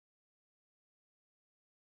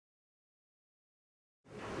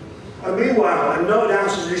And meanwhile, and no doubt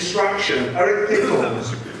as a distraction, Eric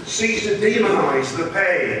Pickles seeks to demonise the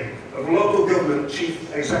pay of local government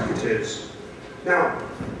chief executives. Now,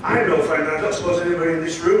 I'm no friend, and I don't suppose anybody in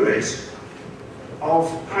this room is, of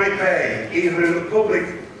high pay, either in the public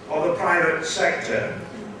or the private sector.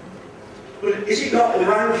 But is it not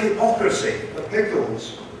rank hypocrisy of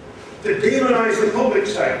Pickles to demonise the public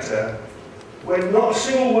sector when not a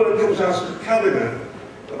single word comes out of the Cabinet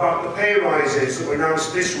about the pay rises that were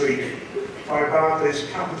announced this week by Barclays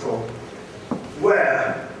Capital,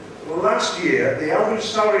 where last year the average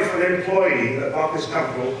salary for an employee at Barclays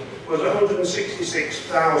Capital was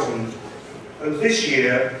 £166,000, and this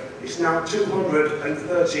year it's now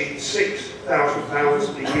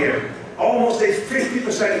 £236,000 a year. Almost a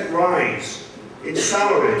 50% rise in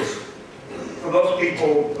salaries for those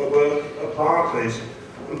people that work at Barclays.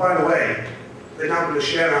 And by the way, they're now going to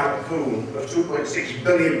share out a pool of £2.6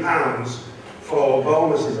 billion for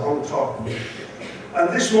bonuses on top. And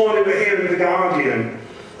this morning we're hearing in The Guardian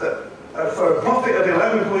that for a profit of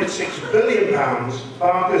 £11.6 billion,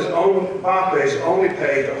 Barclays only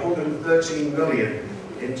paid £113 million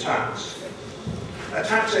in tax. A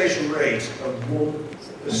taxation rate of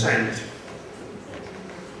 1%.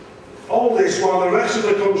 All this while the rest of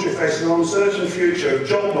the country faces an uncertain future of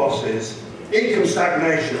job losses, income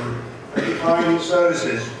stagnation, and declining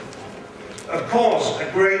services. Of course, a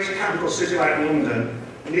great capital city like London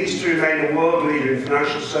needs to remain a world leader in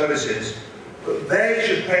financial services, but they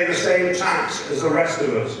should pay the same tax as the rest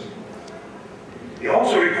of us. It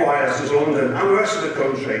also requires, as London and the rest of the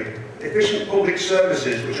country, efficient public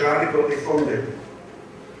services which are adequately funded.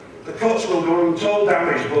 The cuts will do untold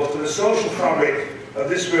damage both to the social fabric of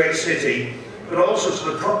this great city, but also to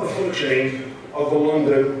the proper functioning of the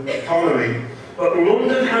London economy. But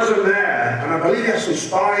London has a mayor, and I believe he has some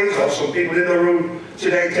spies or some people in the room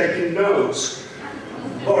today taking notes,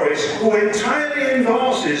 Boris, who entirely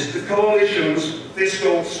endorses the coalition's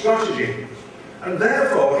fiscal strategy. And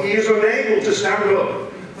therefore, he is unable to stand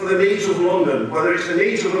up for the needs of London, whether it's the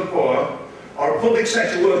needs of the poor, or public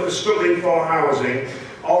sector workers struggling for housing,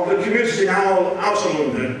 or the communities in outer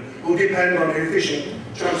London who depend on efficient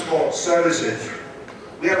transport services.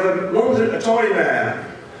 We have a Tory mayor,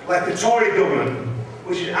 like a Tory government,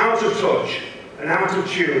 which is out of touch and out of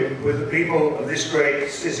tune with the people of this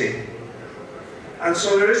great city. And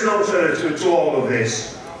so there is an alternative to all of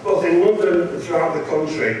this, both in London and throughout the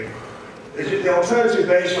country. The alternative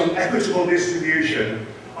based on equitable distribution,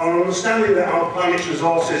 on understanding that our planet's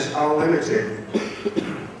resources are limited.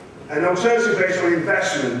 An alternative based on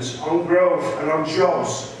investment, on growth and on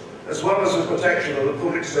jobs, as well as the protection of the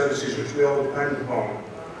public services which we all depend upon.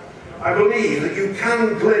 I believe that you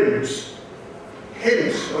can glimpse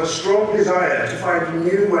hints of a strong desire to find a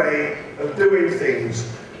new way of doing things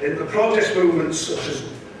in the protest movements such as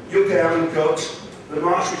UK Uncut, the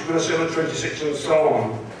March which Minnesota 26 and so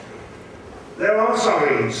on. There are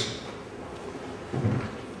signs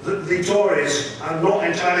that the Tories are not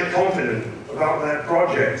entirely confident about their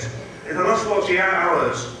project. In the last 48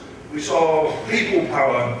 hours, we saw People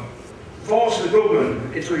Power force the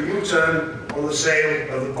government into a U-turn on the sale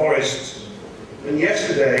of the forests. And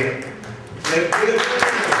yesterday,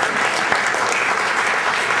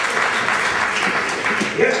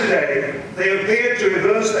 they appeared to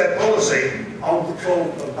reverse their policy on the cull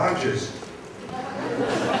of badgers.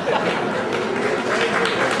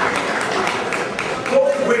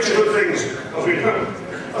 Both of which are good things, as we know.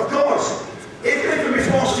 Of course, if they can be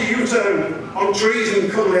forced to U-turn on trees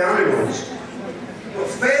and cuddly animals, but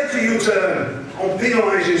fail to U-turn on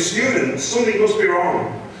penalising students, something must be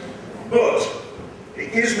wrong. But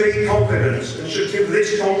it gives me confidence, and should give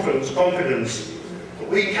this conference confidence, that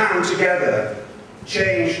we can together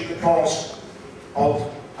change the course of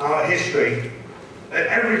our history. At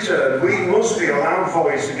every turn, we must be a loud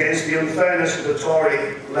voice against the unfairness of the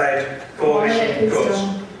Tory-led coalition cuts.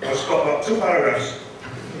 I've got about 2 paragraphs.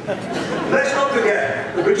 Let's not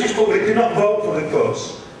forget, the British public did not vote for the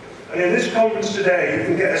cuts. And in this conference today, you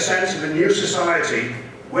can get a sense of a new society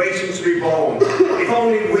waiting to be born. If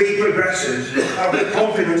only we progressives have the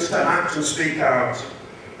confidence to act and speak out.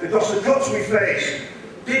 Because the cuts we face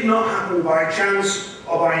did not happen by chance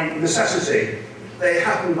or by necessity. They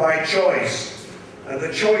happened by choice. And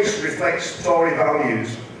the choice reflects Tory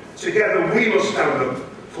values. Together we must stand up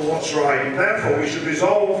for what's right. And therefore we should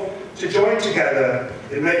resolve to join together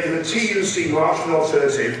in making the TUC March for the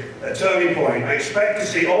Alternative a turning point. I expect to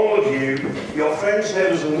see all of you, your friends,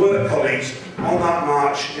 neighbours and work colleagues on that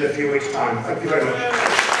march in a few weeks' time. Thank you very much.